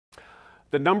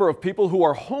The number of people who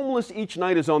are homeless each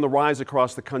night is on the rise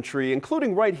across the country,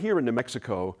 including right here in New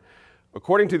Mexico.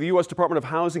 According to the U.S. Department of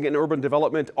Housing and Urban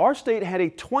Development, our state had a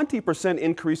 20%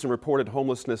 increase in reported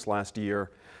homelessness last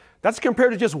year. That's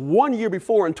compared to just 1 year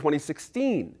before in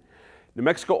 2016. New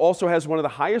Mexico also has one of the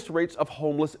highest rates of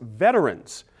homeless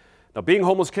veterans. Now, being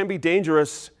homeless can be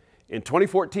dangerous. In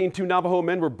 2014, 2 Navajo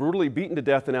men were brutally beaten to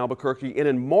death in Albuquerque, and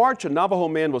in March, a Navajo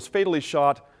man was fatally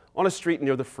shot on a street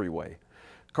near the freeway.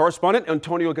 Correspondent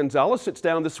Antonio Gonzalez sits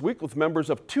down this week with members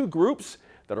of 2 groups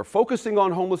that are focusing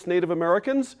on homeless Native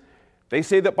Americans. They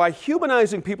say that by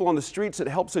humanizing people on the streets, it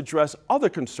helps address other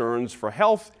concerns for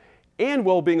health and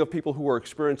well-being of people who are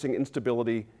experiencing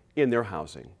instability in their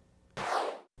housing.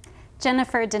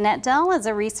 Jennifer Dell is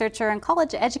a researcher and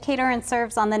college educator and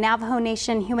serves on the Navajo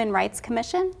Nation Human Rights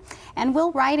Commission. And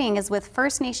Will Riding is with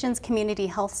First Nations Community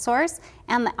Health Source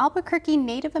and the Albuquerque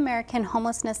Native American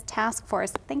Homelessness Task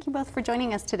Force. Thank you both for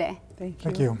joining us today.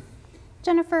 Thank you.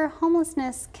 Jennifer,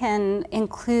 homelessness can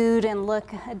include and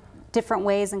look at different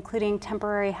ways, including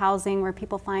temporary housing where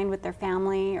people find with their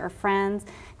family or friends,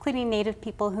 including Native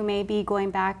people who may be going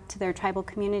back to their tribal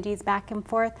communities back and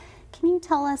forth. Can you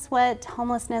tell us what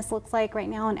homelessness looks like right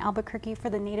now in Albuquerque for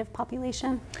the Native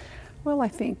population? Well, I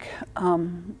think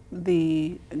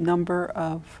the number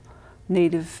of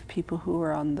Native people who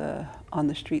are on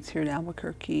the streets here in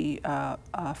Albuquerque,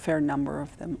 a fair number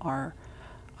of them are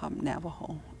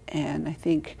Navajo. And I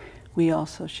think we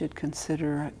also should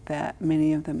consider that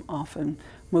many of them often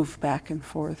move back and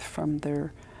forth from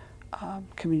their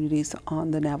communities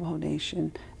on the Navajo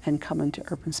Nation and come into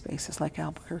urban spaces like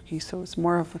Albuquerque. So it's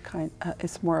more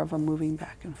of a moving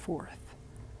back and forth.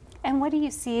 And what do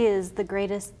you see as the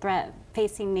greatest threat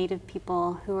facing Native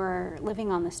people who are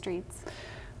living on the streets?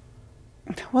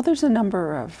 Well, there's a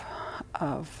number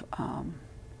of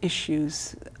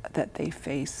issues that they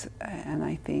face, and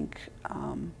I think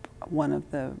one of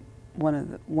the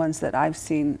ones that I've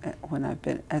seen when I've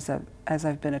been as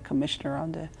I've been a commissioner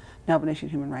on the Navajo Nation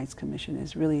Human Rights Commission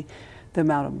is really the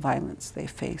amount of violence they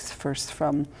face, first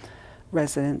from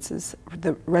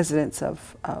the residents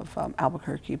of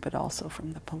Albuquerque, but also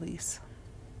from the police.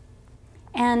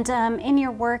 And in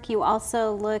your work, you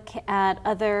also look at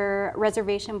other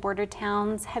reservation border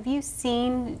towns. Have you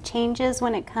seen changes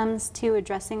when it comes to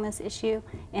addressing this issue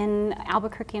in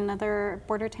Albuquerque and other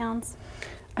border towns?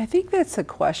 I think that's a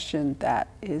question that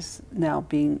is now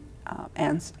being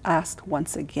asked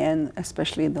once again,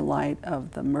 especially in the light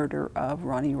of the murder of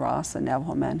Ronnie Ross, a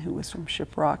Navajo man who was from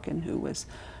Shiprock and who was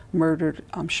murdered,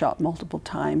 shot multiple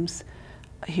times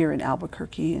here in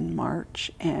Albuquerque in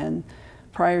March. And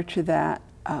prior to that,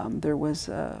 there was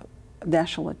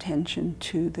national attention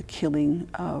to the killing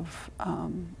of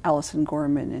Allison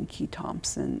Gorman and Key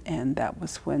Thompson, and that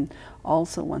was when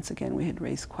also once again we had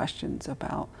raised questions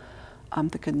about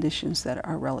the conditions that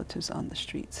our relatives on the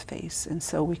streets face. And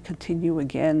so we continue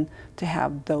again to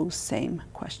have those same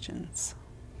questions.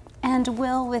 And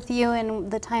Will, with you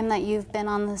and the time that you've been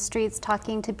on the streets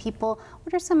talking to people,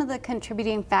 what are some of the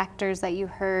contributing factors that you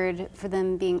heard for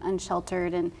them being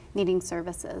unsheltered and needing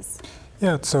services?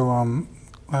 Yeah, so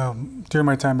during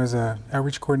my time as an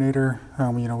outreach coordinator,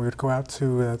 we would go out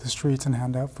to the streets and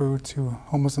hand out food to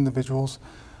homeless individuals.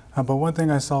 But one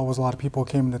thing I saw was a lot of people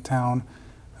came into town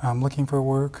looking for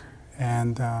work,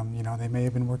 and they may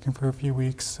have been working for a few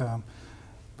weeks,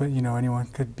 but anyone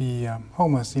could be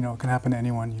homeless. It can happen to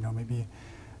anyone. Maybe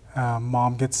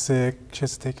mom gets sick, she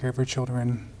has to take care of her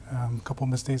children, a couple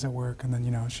missed days at work, and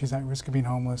then she's at risk of being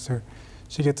homeless, or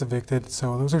she gets evicted.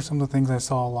 So those are some of the things I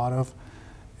saw a lot of.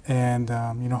 And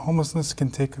homelessness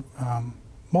can take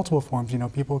multiple forms.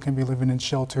 People can be living in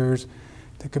shelters,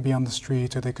 they could be on the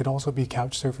streets, or they could also be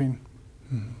couch surfing.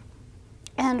 Mm-hmm.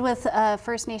 And with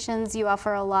First Nations, you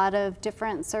offer a lot of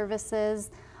different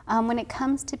services. When it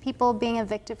comes to people being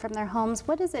evicted from their homes,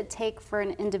 what does it take for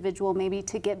an individual maybe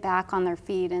to get back on their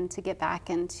feet and to get back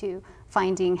into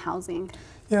finding housing?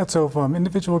 Yeah, so if an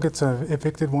individual gets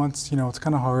evicted once, it's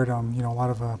kind of hard. A lot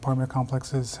of apartment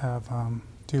complexes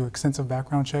do extensive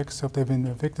background checks. So if they've been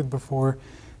evicted before,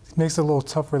 it makes it a little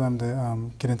tough for them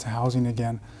to get into housing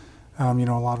again. A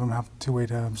lot of them have to wait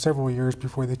several years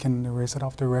before they can erase it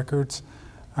off their records.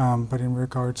 But in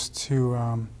regards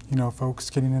to folks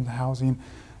getting into housing,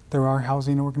 there are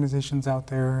housing organizations out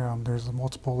there. There's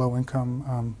multiple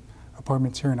low-income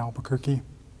apartments here in Albuquerque,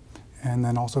 and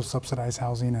then also subsidized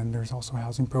housing, and there's also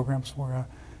housing programs for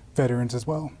veterans as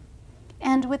well.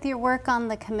 And with your work on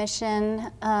the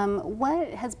commission, what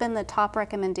has been the top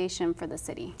recommendation for the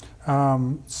city?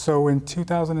 So in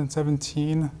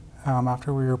 2017,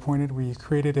 after we were appointed, we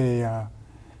created a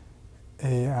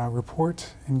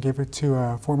report and gave it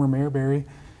to former Mayor Berry,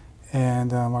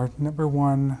 And our number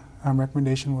one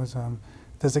recommendation was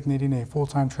designating a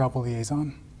full-time travel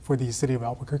liaison for the city of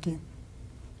Albuquerque.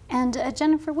 And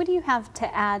Jennifer, what do you have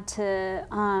to add to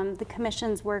the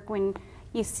Commission's work when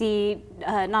you see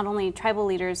not only tribal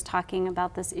leaders talking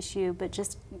about this issue, but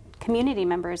just community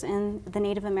members in the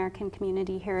Native American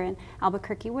community here in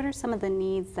Albuquerque? What are some of the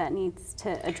needs that needs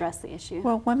to address the issue?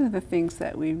 Well, one of the things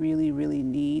that we really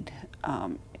need,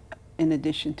 in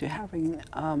addition to having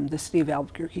the city of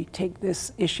Albuquerque take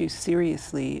this issue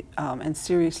seriously, and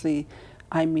seriously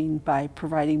I mean by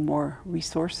providing more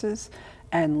resources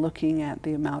and looking at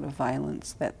the amount of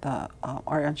violence that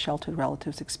our unsheltered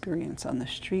relatives experience on the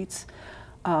streets.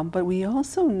 But we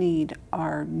also need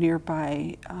our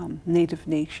nearby Native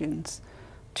nations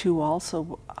to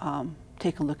also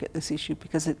take a look at this issue,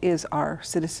 because it is our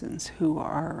citizens who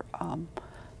are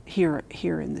here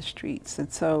in the streets.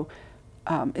 And so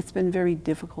it's been very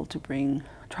difficult to bring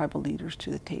tribal leaders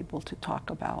to the table to talk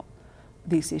about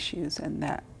these issues, and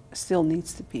that still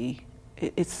needs to be,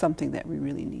 it's something that we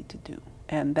really need to do.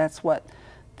 And that's what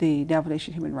the Navajo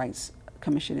Nation Human Rights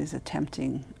Commission is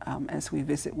attempting as we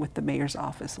visit with the mayor's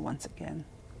office once again.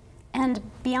 And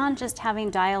beyond just having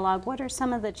dialogue, what are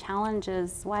some of the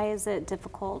challenges? Why is it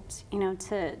difficult,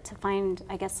 to find,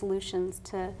 I guess, solutions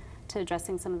to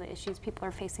addressing some of the issues people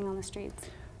are facing on the streets?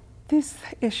 These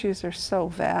issues are so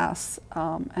vast,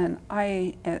 and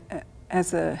I,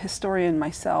 as a historian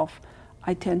myself,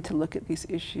 I tend to look at these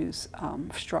issues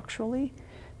structurally,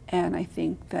 and I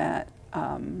think that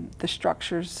the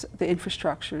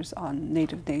infrastructures on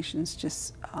Native nations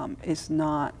just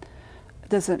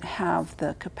doesn't have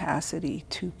the capacity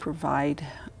to provide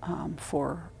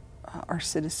for our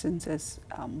citizens, as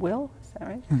Will, is that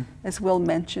right? Mm-hmm. As Will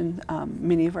mentioned,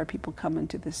 many of our people come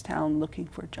into this town looking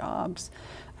for jobs,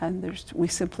 and we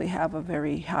simply have a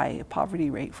very high poverty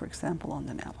rate, for example, on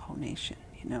the Navajo Nation,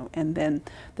 and then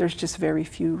there's just very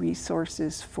few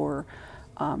resources for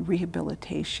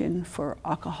rehabilitation, for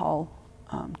alcohol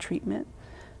treatment,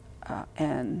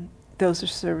 and those are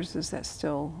services that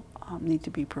still need to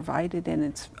be provided.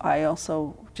 And I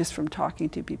also, just from talking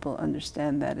to people,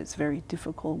 understand that it's very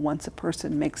difficult once a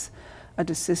person makes a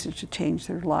decision to change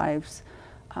their lives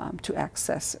to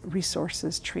access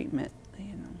resources, treatment,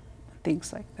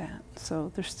 things like that.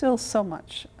 So there's still so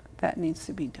much that needs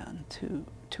to be done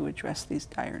to address these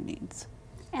dire needs.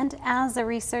 And as a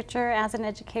researcher, as an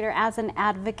educator, as an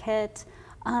advocate,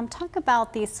 talk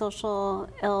about these social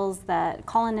ills that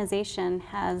colonization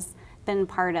has been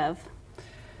part of.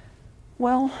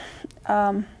 Well,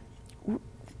 the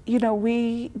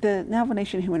Navajo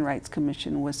Nation Human Rights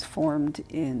Commission was formed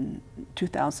in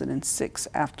 2006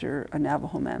 after a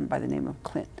Navajo man by the name of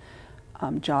Clint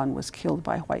John was killed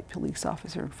by a white police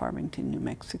officer in Farmington, New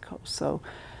Mexico. So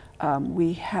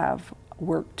we have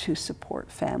worked to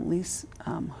support families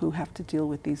who have to deal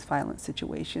with these violent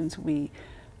situations. We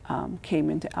came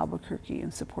into Albuquerque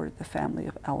and supported the family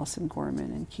of Allison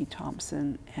Gorman and Key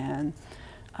Thompson, and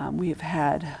we have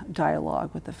had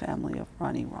dialogue with the family of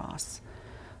Ronnie Ross.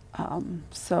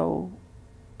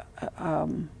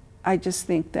 I just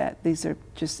think that these are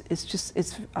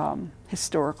it's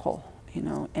historical,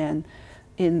 and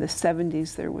in the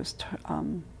 70s there was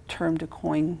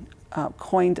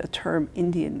coined a term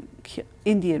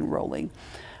Indian rolling.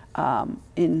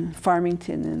 In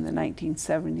Farmington in the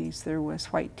 1970s, there was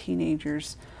white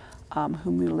teenagers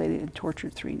who mutilated and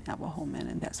tortured 3 Navajo men,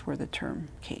 and that's where the term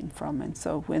came from. And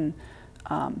so when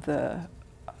the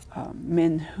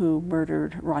men who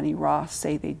murdered Ronnie Ross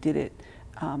say they did it,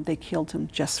 they killed him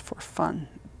just for fun,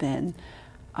 then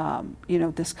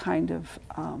this kind of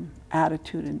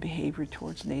attitude and behavior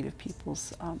towards Native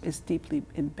peoples is deeply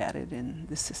embedded in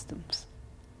the systems.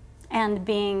 And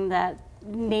being that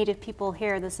Native people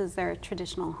here, this is their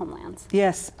traditional homelands.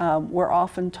 Yes, we're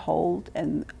often told,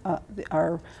 and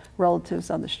our relatives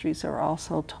on the streets are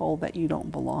also told, that you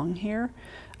don't belong here,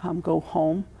 go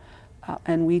home.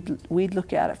 And we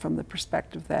look at it from the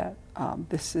perspective that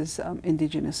this is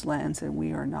indigenous lands and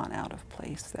we are not out of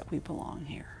place, that we belong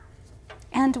here.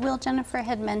 And Will, Jennifer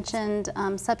had mentioned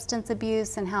substance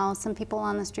abuse and how some people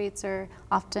on the streets are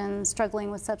often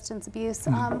struggling with substance abuse.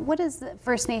 What does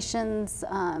First Nations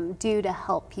do to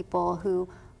help people who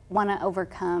want to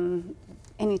overcome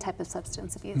any type of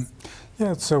substance abuse?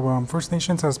 Yeah, so First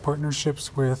Nations has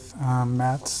partnerships with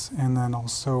MATS and then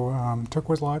also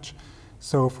Turquoise Lodge.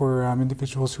 So for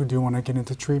individuals who do want to get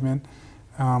into treatment,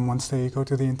 once they go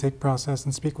through the intake process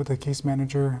and speak with the case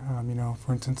manager,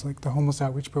 for instance, like the homeless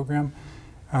outreach program,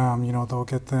 they'll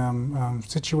get them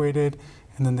situated,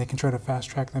 and then they can try to fast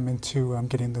track them into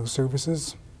getting those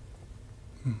services.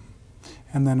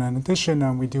 And then in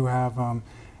addition, we do have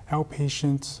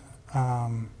outpatient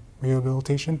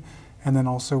rehabilitation. And then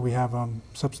also we have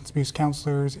substance abuse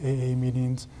counselors, AA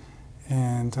meetings,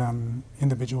 and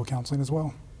individual counseling as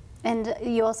well. And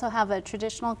you also have a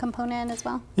traditional component as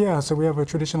well? Yeah, so we have a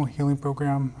traditional healing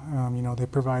program. They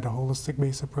provide a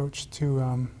holistic-based approach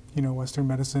to Western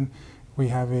medicine. We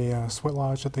have a sweat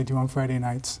lodge that they do on Friday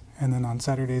nights, and then on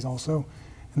Saturdays also,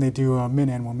 and they do men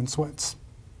and women sweats.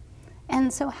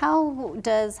 And so how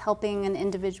does helping an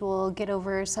individual get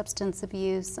over substance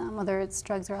abuse, whether it's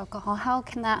drugs or alcohol, how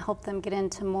can that help them get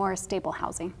into more stable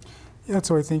housing? Yeah,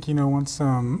 so I think, once,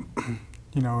 an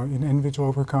individual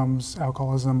overcomes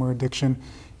alcoholism or addiction,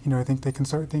 I think they can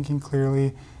start thinking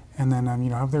clearly and then,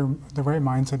 have the right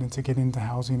mindset into getting into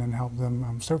housing and help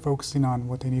them start focusing on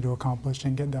what they need to accomplish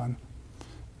and get done.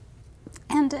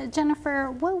 And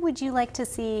Jennifer, what would you like to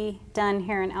see done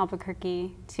here in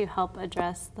Albuquerque to help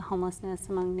address the homelessness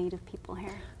among Native people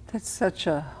here? That's such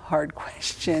a hard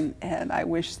question, and I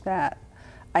wish that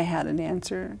I had an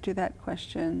answer to that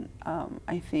question.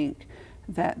 I think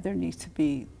that there needs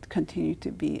to continue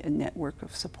to be a network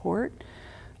of support.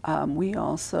 We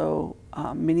also,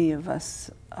 many of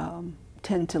us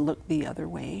tend to look the other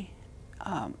way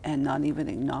and not even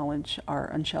acknowledge our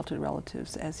unsheltered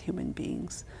relatives as human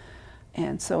beings.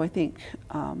 And so I think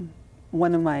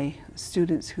one of my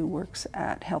students who works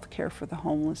at Healthcare for the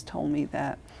Homeless told me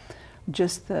that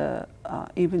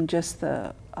even just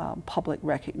the public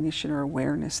recognition or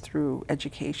awareness through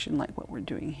education, like what we're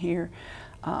doing here,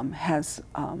 has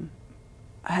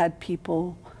had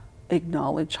people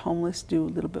acknowledge homeless, do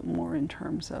a little bit more in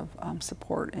terms of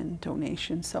support and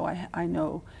donation. So I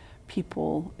know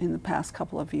people in the past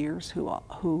couple of years who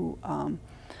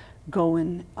go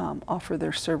and offer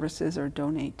their services or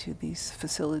donate to these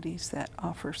facilities that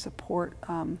offer support.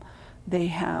 They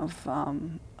have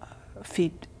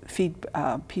feed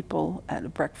people at a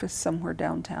breakfast somewhere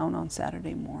downtown on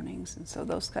Saturday mornings, and so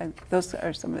those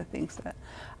are some of the things that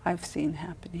I've seen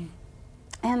happening.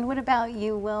 And what about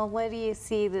you, Will? What do you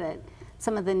see that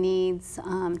some of the needs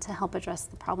to help address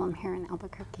the problem here in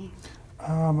Albuquerque?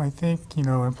 I think,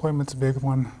 employment's a big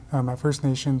one. At First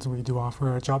Nations, we do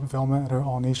offer a job development at our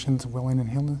All Nations Willing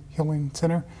and Healing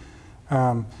Center.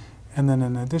 And then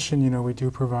in addition, we do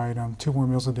provide 2 more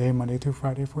meals a day, Monday through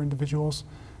Friday for individuals.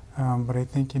 But I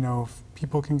think, if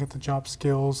people can get the job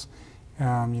skills,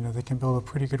 they can build a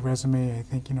pretty good resume. I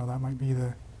think, that might be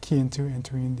the key into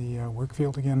entering the work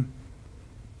field again.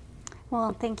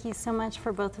 Well, thank you so much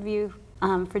for both of you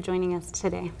for joining us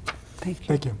today. Thank you.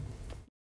 Thank you.